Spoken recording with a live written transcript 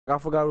I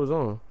forgot it was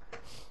on.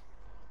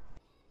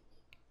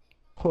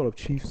 Hold up,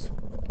 Chiefs.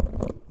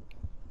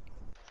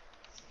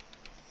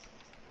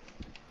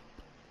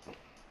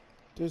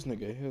 This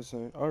nigga here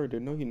saying, I already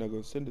know he not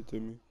gonna send it to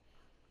me.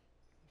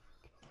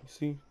 You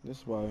see,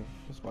 that's why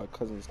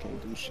cousins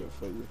can't do shit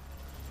for you.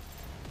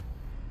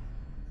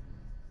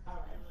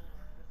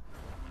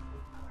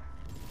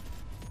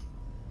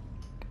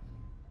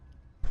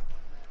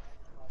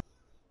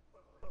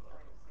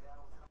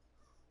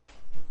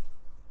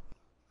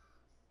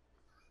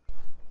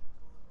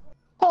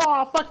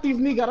 Oh, fuck these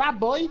niggas, that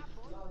boy.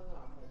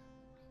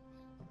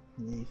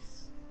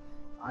 Yes.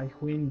 I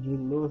win, you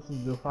lose,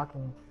 you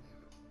fucking.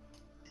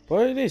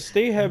 Why do they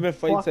stay having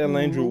fights at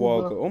Landry Loser.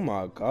 Walker? Oh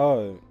my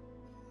god.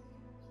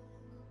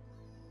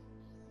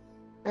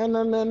 And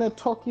then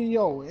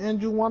Tokyo,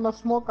 and you wanna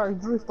smoke? I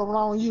drift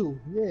around you.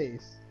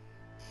 Yes.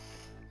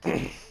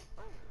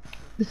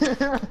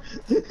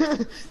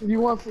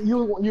 you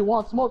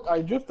want smoke?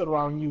 I drift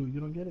around you. You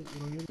don't get it. You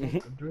don't get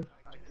it. I drift.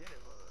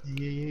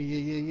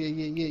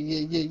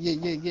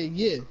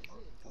 Yeah.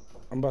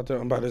 I'm about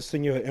to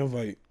send you an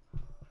invite,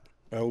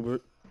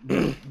 Albert.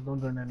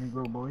 Don't join that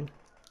Negro boy.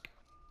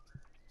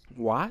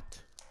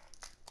 What?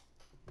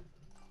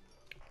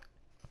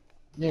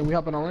 Yeah, we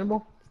hopping on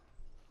Rainbow.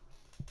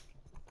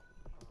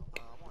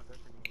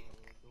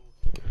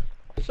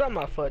 Suck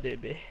my foot, there,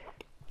 bitch.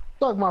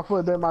 Suck my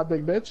foot, there, my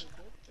big bitch.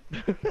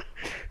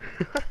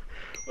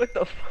 What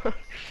the fuck?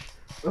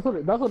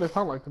 That's what it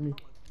sound like to me.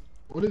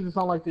 What does it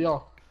sound like to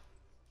y'all?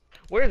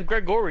 Where's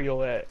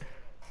Gregorio at?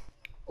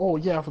 Oh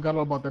yeah, I forgot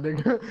all about that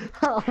nigga.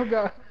 I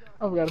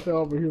forgot to say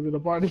over here to the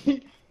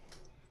party.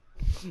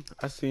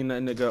 I seen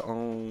that nigga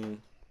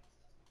on.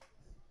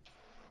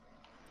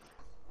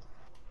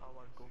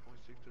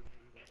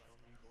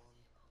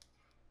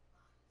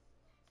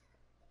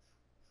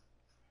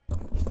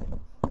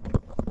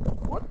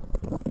 What?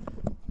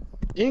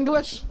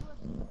 English?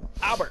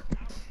 Albert.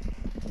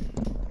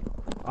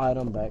 Alright,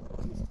 I'm back.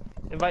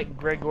 Invite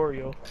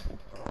Gregorio.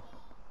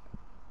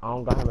 I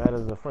don't got him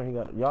added as a friend. He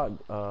got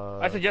y'all.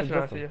 I said yes, man.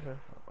 I said him. yes, man.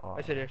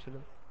 I said yes to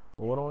them.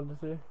 What I wanted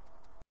to say?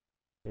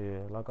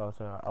 Yeah, like I was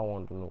saying, I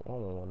wanted to know. I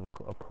don't want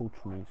to approach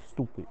me.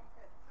 Stupid.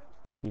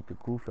 Keep the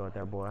goofy out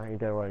that boy. I ain't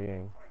that right, you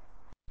ain't.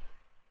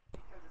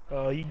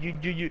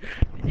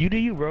 You do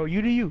you, bro.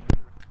 You do you.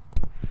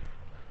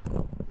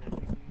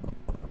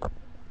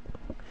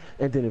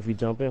 And then if we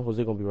jump in,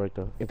 Jose gonna be right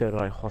there. And then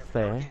like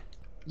Jose.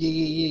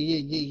 Yeah.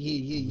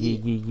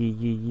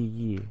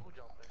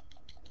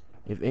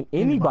 If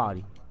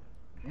anybody.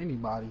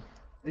 Anybody.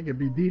 It could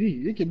be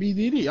DD. It could be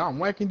DD. I'm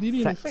whacking DD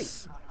in the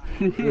face.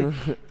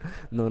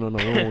 No. We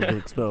won't get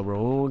expelled,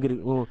 bro.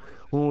 We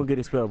won't get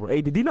expelled, bro.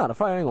 Hey, DD not a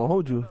fight. I ain't gonna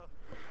hold you.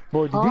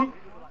 Boy, DD. Huh?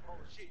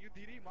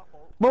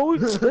 Bro,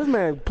 this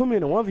man put me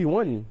in a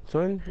 1v1,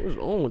 son. What's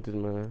wrong with this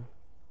man?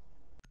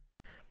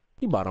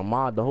 He about to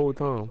mod the whole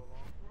time.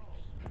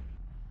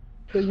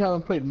 So you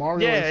haven't played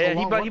Mario in so Yeah.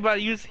 long? He about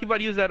to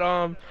use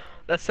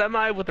that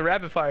semi with the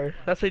rapid fire.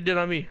 That's what he did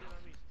on me.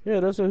 Yeah,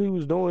 that's what he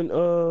was doing.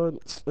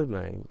 This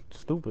man,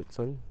 stupid,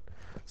 son.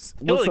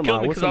 He only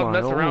killed me because I was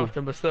messing around with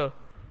him, but still.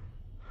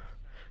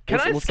 Can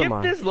I skip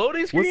this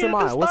loading screen at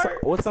the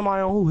start? What's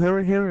somebody on who?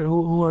 Hearing?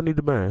 Who I need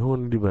to ban? Who I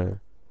need to ban?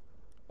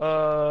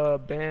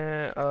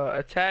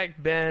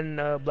 Attack,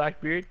 ban,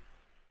 Blackbeard.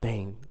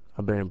 Dang,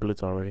 I banned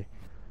Blitz already.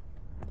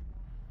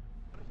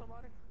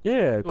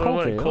 Yeah,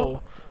 Cole.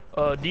 Cole.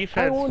 Defense.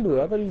 I didn't want to do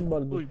it. I thought he was about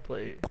to do Who it. he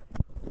played?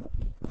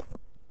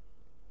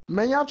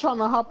 Man, y'all trying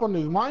to hop on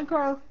this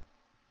Minecraft?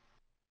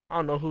 I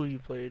don't know who you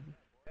played.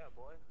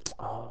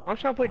 Oh, I'm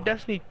trying to play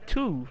Destiny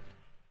 2.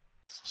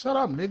 Shut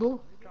up, nigga.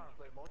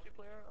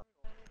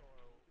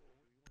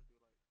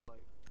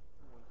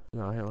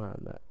 no, I don't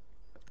have that.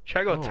 Should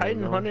I go Oh,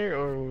 Titan no. Hunter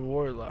or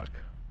Warlock?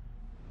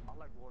 I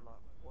like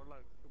Warlock.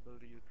 Warlock's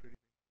ability is pretty.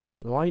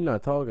 Why he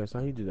not talking,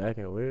 son? He just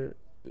acting weird.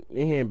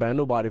 He ain't ban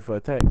nobody for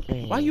attack.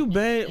 Why you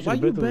ban? Why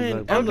you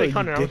ban I'm Ella, take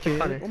Hunter, you I'm take dickhead?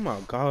 Hunter. Oh my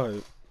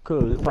god.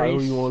 Cause it's probably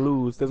who you want to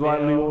lose. That's why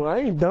Male. I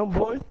ain't dumb,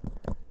 boy.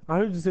 I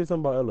heard you say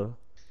something about Ella.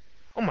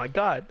 Oh my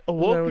god, You're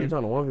not really Awoken.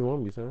 trying to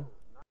 1v1 me, son.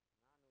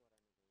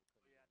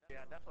 Yeah,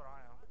 that's what I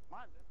am.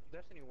 My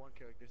Destiny 1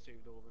 character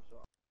saved over, so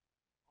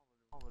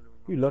I don't really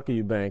You lucky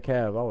you banned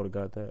Cav. I would've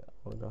got that.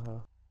 I would've got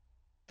her.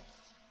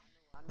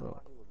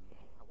 Oh.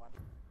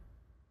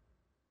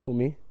 Who,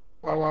 me?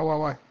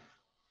 Why?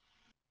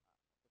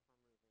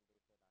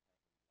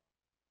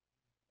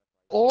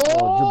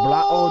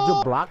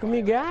 You block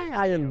me, guy?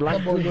 I didn't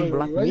block you. You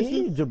block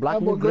me? You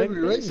block me, Greg? You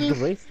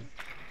racist.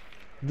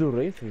 You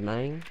racist,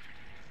 man.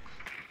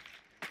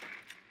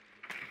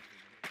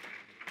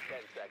 10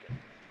 seconds.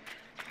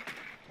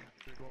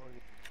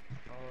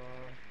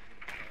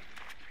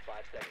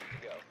 5 seconds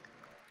to go.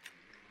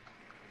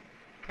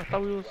 I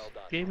thought we was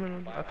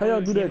gaming. How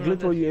y'all do that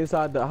glitch where you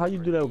inside the? How you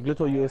do that glitch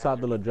where you inside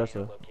the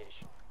dresser?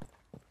 Location.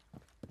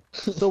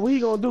 So what you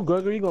gonna do,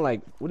 Gregory? You gonna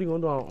like? What are you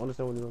gonna do? I don't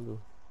understand what you gonna do.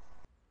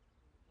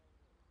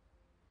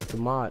 The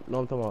mod? No,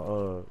 I'm talking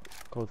about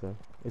Colton.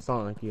 It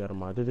sounded like you got a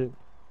mod. Did it?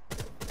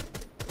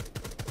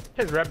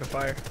 His rapid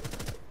fire.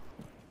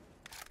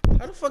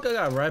 How the fuck I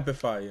got rapid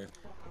fire?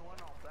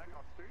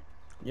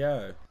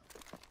 Yeah.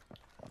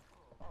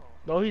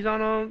 No, he's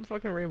on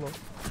fucking Rainbow.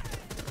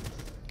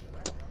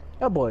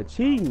 That boy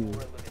cheating.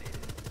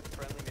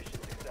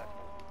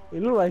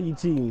 It look like he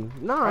cheating.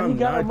 Nah, he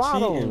got a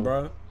model. Cheating,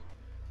 bro.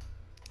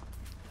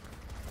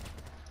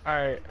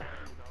 Alright.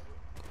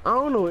 I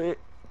don't know.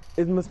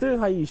 It's mysterious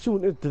how you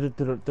shoot. It's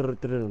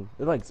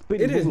like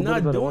spitting. It is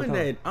not doing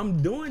that. I'm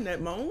doing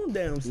that my own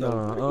damn self.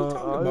 Nah, what are you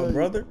talking about,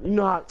 brother?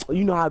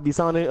 You know how it be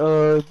sounding,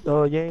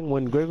 Yang,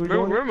 when Gregory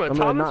doing it? Remember I mean,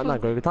 Thomas?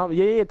 not Gregory. Thomas.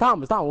 Yeah,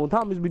 Thomas. When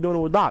Thomas be doing it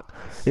with Doc,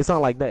 it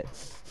sound like that.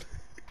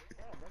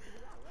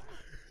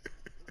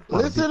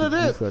 Listen to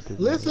this.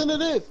 Listen to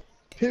this.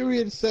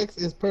 Period sex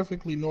is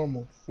perfectly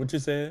normal. What you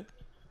said?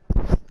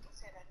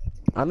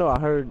 I know. I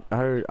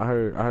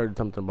heard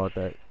something about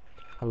that.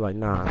 I was like,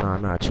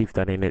 nah, Chief.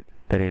 That ain't it.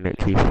 That ain't it,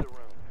 Chief. I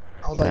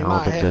was like,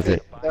 nah, that's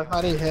it. That's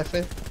not it,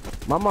 Hefe.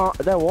 My mom,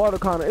 that water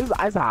kinda, it's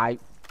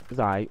alright. It's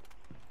alright.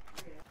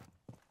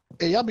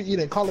 Hey, y'all be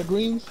eating collard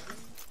greens?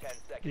 10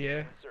 seconds.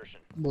 Yeah.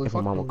 Boy, If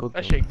my mama cook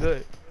That them. shit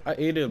good. I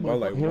ate it about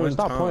like You know, one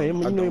stop time. playing.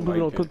 You I know, don't people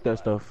don't like cook it. that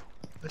stuff.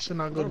 That shit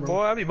not good, bro.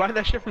 Boy, I be buying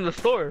that shit from the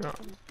store.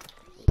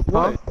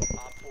 Huh?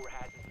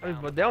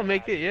 But they don't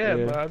make it, yeah.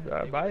 Yeah. But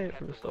I buy it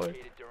from the store.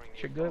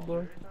 Shit good,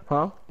 boy.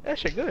 Huh? That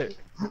shit good.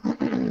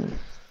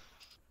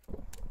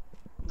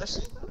 That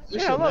shit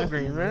Yeah, I love nasty,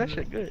 green, man. That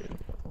shit good.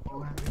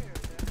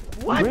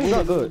 What? Greens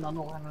are good. I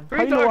know, I know. How you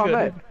Greens know are I'm good.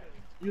 at?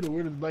 You the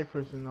weirdest black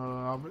person,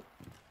 Albert.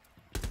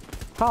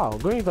 How?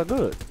 Greens are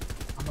good.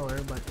 I know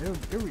everybody,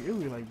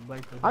 every like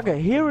black person. I can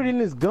hear it in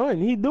his gun.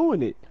 He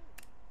doing it.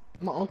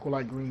 My uncle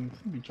like greens.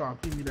 He be trying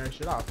to feed me that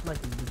shit. I'll smack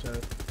his bitch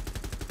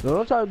ass. No,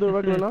 don't try to do it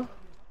regular now.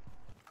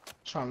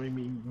 Trying to make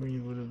me eat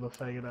greens with his little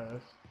faggot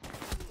ass.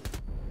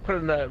 Put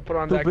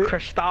on Stupid. that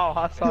crystal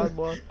hot sauce,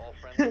 boy.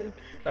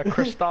 That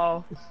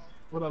crystal.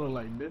 What I look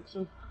like,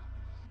 bitch?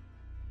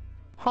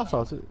 Hot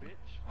sauce.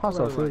 Hot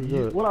sauce What I look is like, you?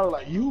 good. What I look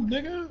like, you,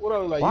 nigga? What I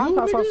look like, Why you, is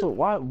hot sauce nigga? so,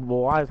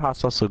 why is hot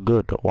sauce so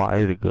good though? Why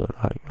is it good?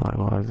 Like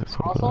why is it so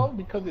Also,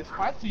 because it's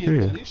spicy and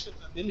Yeah. delicious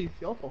and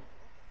delicioso.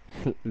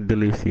 good?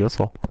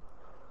 Delicioso.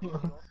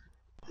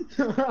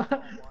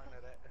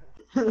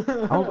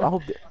 I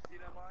hope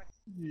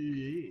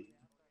Yeah.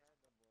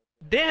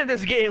 Damn,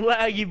 this game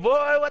laggy,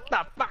 boy. What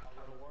the fuck?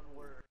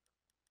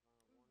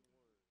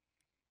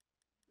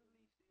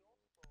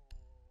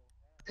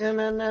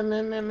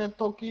 And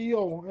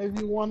Tokyo, if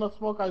you wanna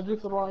smoke, I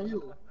just around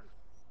you.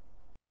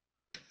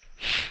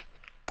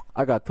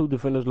 I got 2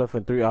 defenders left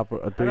and 3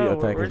 attackers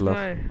Where's left.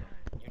 my...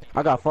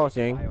 I got Frost,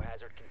 Yang. Biohazard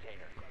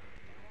container.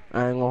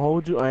 I ain't gonna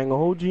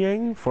hold you,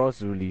 Yang.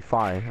 Frost is really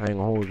fire. I ain't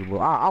gonna hold you, bro.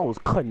 I was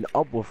cutting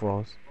up with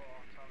Frost,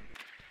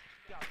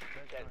 10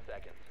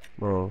 seconds.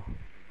 bro.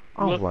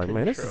 I was Look like,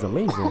 man, this is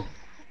control. amazing.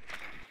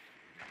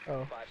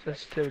 Oh,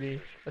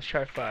 sensitivity. Let's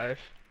try 5.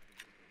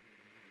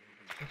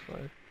 That's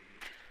fine.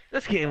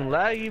 This game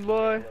laggy,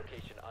 boy.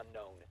 Location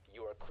unknown.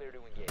 You are clear to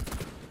engage.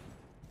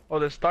 Oh,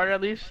 the start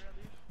at least?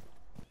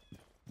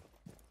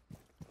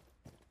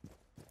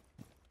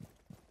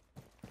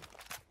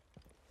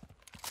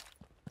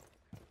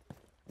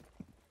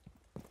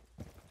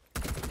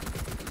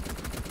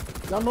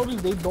 Y'all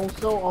notice they don't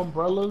sell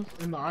umbrellas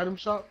in the item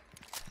shop?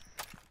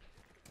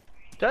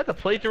 Do I have to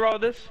play through all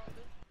this?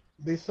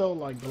 They sell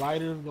like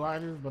gliders,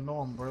 but no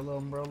umbrella.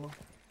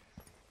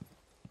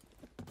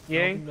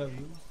 Yang?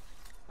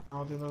 I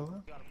don't think that's it.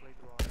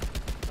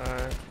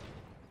 Alright.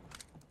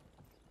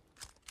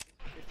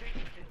 It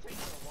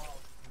takes a while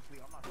to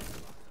complete. I'm not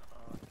sure.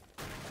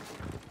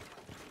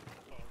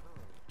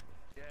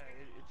 Yeah,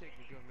 it takes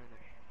a good minute.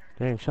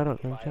 Dang, shut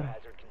up, man, shut up.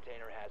 Biohazard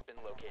container has been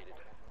located. You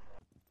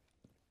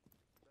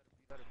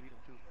better beat him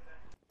too.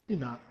 You're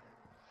not.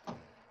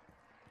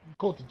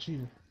 Go to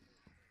cheating.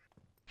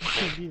 You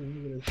can't beat a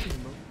nigga that's cheating,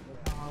 bro.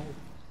 That's not how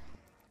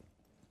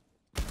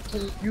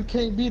it works. You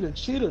can't beat a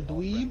cheater,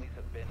 dweeb. Friendlies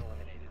have been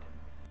eliminated.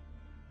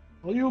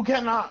 Well, you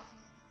cannot.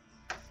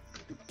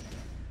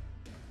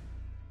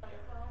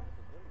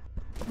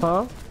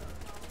 Huh?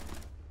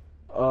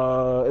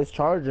 It's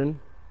charging.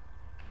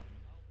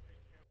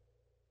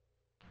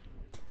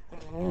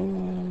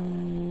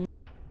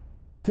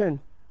 10.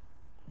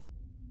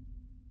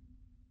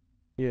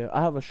 Yeah,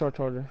 I have a short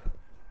charger.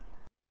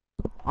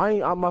 I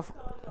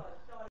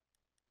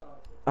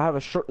have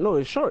a short. No,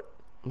 it's short.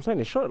 I'm saying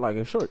it's short, like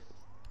it's short.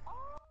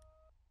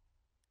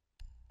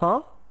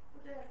 Huh?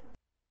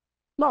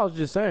 No, I was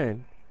just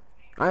saying.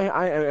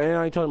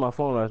 I ain't charged my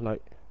phone last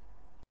night.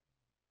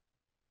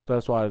 So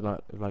that's why it's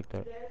like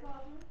that.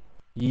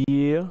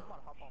 Yeah.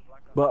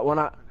 But when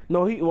I he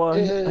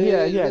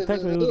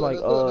text me. He was like,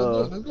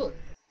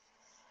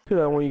 he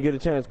like, when you get a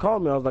chance, call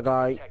me. I was like,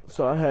 alright.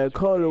 So I had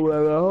called or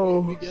whatever at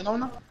home. You getting on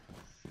now?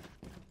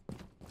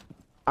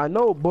 I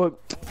know,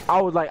 but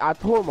I was like, I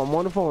told him I'm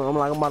on the phone. I'm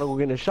like, I'm about to go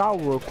get in the shower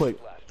real quick.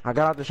 I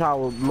got out the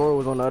shower. Laura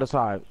was on the other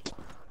side.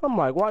 I'm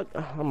like, what?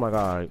 I'm like,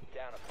 alright.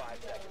 Down to 5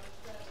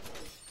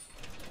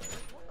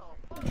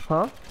 seconds.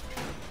 Huh?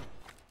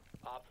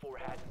 Op 4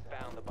 hadn't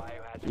found the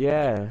biohazard.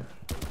 Yeah.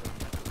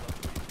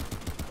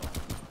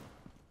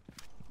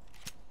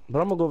 But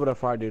I'm gonna go over there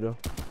Friday though.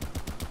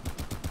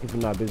 If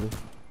you're not busy.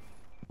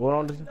 What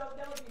on this?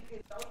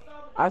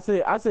 I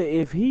said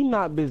if he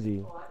not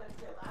busy.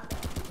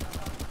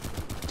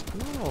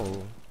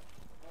 No.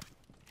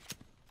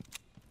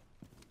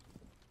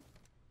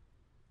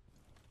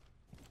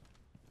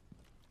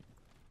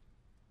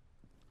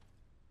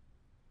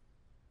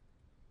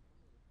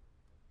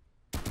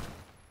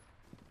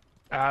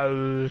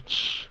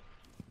 Ouch.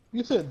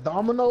 You said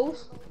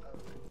Domino's?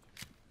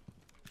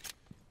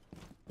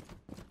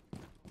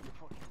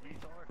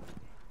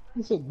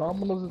 You said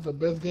Domino's is the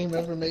best game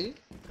ever made?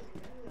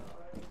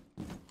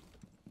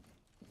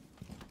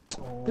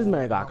 This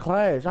man got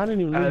Clash. I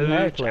didn't even know he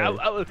had Clash.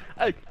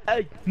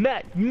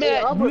 Matt.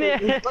 Explain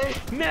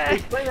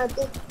that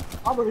thing.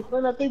 Albert,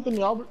 explain that thing to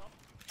me, Albert.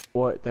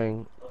 What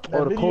thing?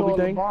 That Oh, the video Kobe of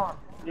thing? LeBron.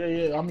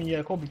 Yeah. I mean,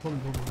 yeah, Kobe.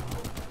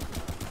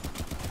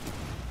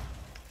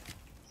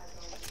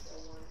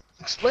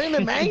 Explain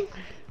it, man.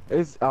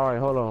 It's alright,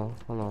 hold on.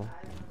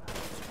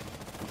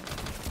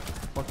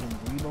 Fucking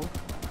Rebo.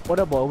 What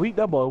that boy weak?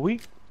 That boy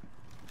weak?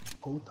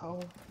 Gold Tower.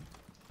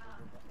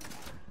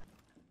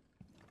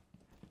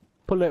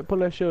 Pull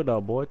that shield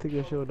off, boy. Take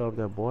your shield off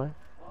there, boy.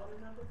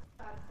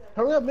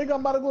 Hurry up, nigga. I'm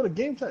about to go to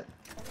game check.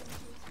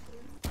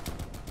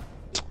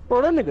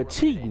 Bro, that nigga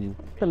cheating.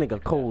 That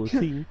nigga cold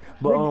cheating.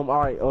 But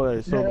alright,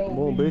 so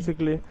boom,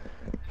 basically,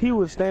 he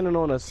was standing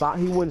on the side.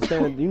 He wasn't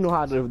standing. You know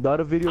how the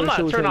other video I'm not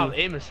shows turning him. off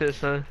aim assist,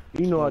 son.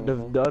 You know how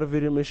the other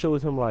video it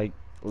shows him like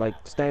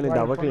standing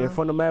Right directly in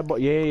front of Matt. But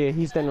yeah,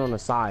 he's standing on the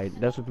side.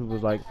 That's what people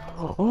was like.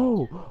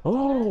 Oh,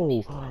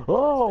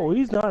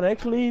 he's not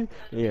actually.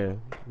 Yeah,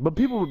 but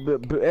people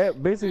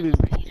basically,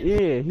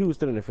 yeah, he was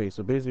still in the face.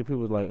 So basically,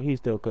 people was like, he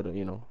still could have,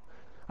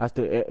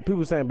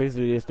 people saying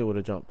basically they still would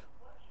have jumped.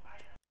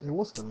 Hey,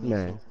 what's the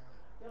Man,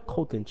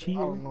 Colton I cheating.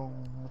 don't know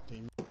what they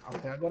mean.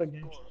 Okay, I got a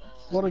game.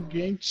 Go to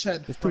game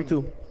chat. It's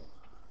 2-2.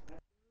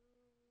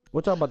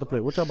 What y'all about to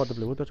play? What y'all?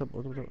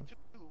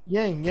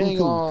 Yang,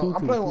 2-2,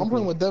 I'm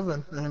playing with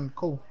Devin and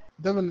Cole.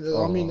 Devin,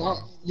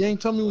 Yang,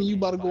 tell me when you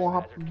about to go on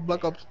hop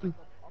Black Ops 3.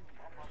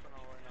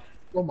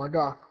 Oh my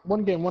god.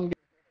 One game. I'm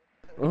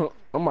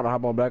about to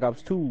hop on Black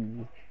Ops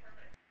 2.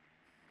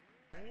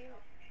 10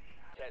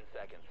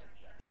 seconds.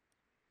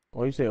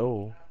 Oh, you say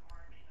oh.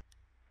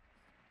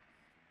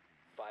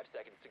 5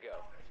 seconds to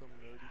go.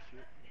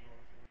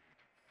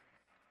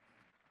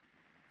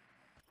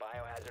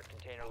 Biohazard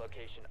container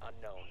location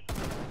unknown. The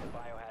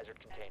biohazard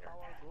container.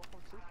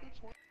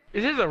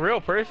 Is this a real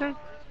person?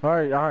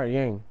 Alright,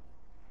 Yang.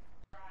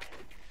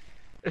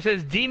 It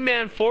says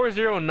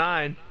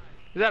D-Man409. Is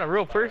that a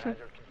real person?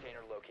 Biohazard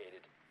container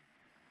located.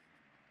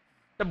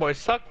 That boy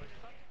suck.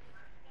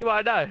 He about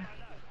to die.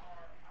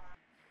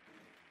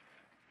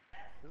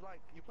 It's like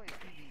you playing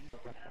PvE.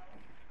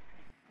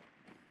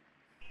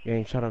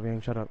 Yang, shut up,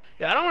 Yang, shut up.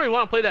 Yeah, I don't really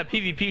want to play that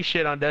PvP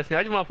shit on Destiny.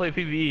 I just want to play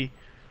PvE.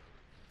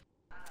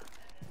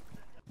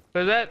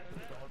 Is that?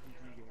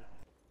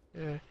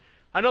 Yeah.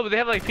 I know, but they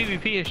have like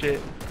PvP and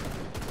shit.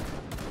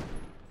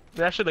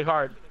 That shit look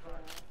hard.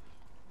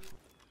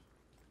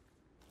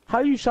 How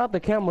you shot the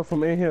camera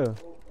from in here?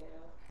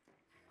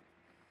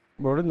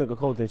 Bro, this nigga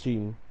Colton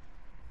cheating.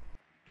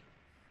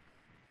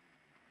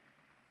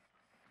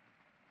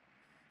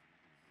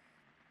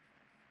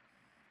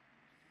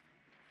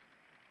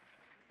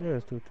 Yeah,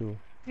 it's 2-2.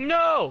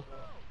 No!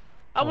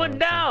 I went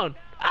down!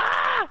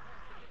 Ah!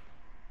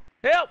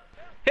 Help!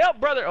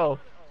 Help, brother! Oh.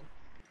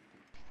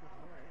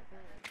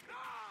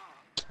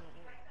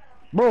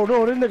 Bro,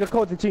 no, this nigga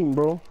Colton cheating,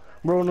 bro.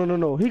 Bro,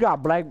 no. He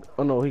got black.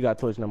 Oh no, he got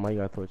Twitch. Never mind, he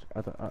got Twitch.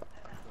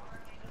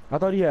 I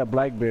thought he had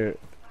Blackbeard.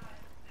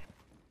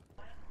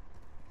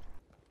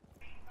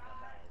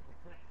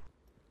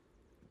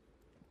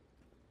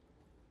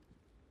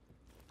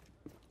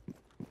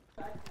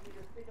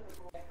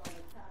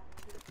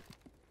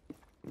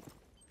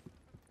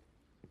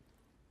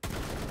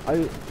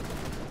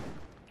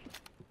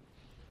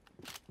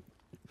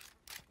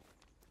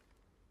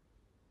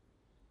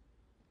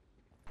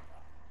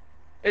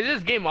 Is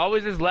this game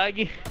always this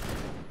laggy?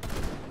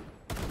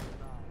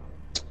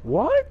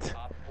 What?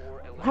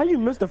 How you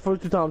missed the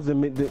first 2 times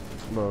in mid?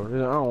 Bro, I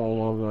don't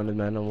want to go on this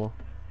man no more.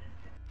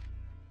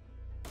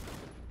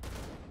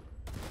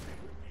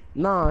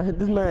 Nah,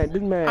 this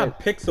man. I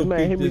pixel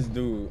peeped this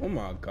dude. Oh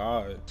my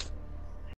god.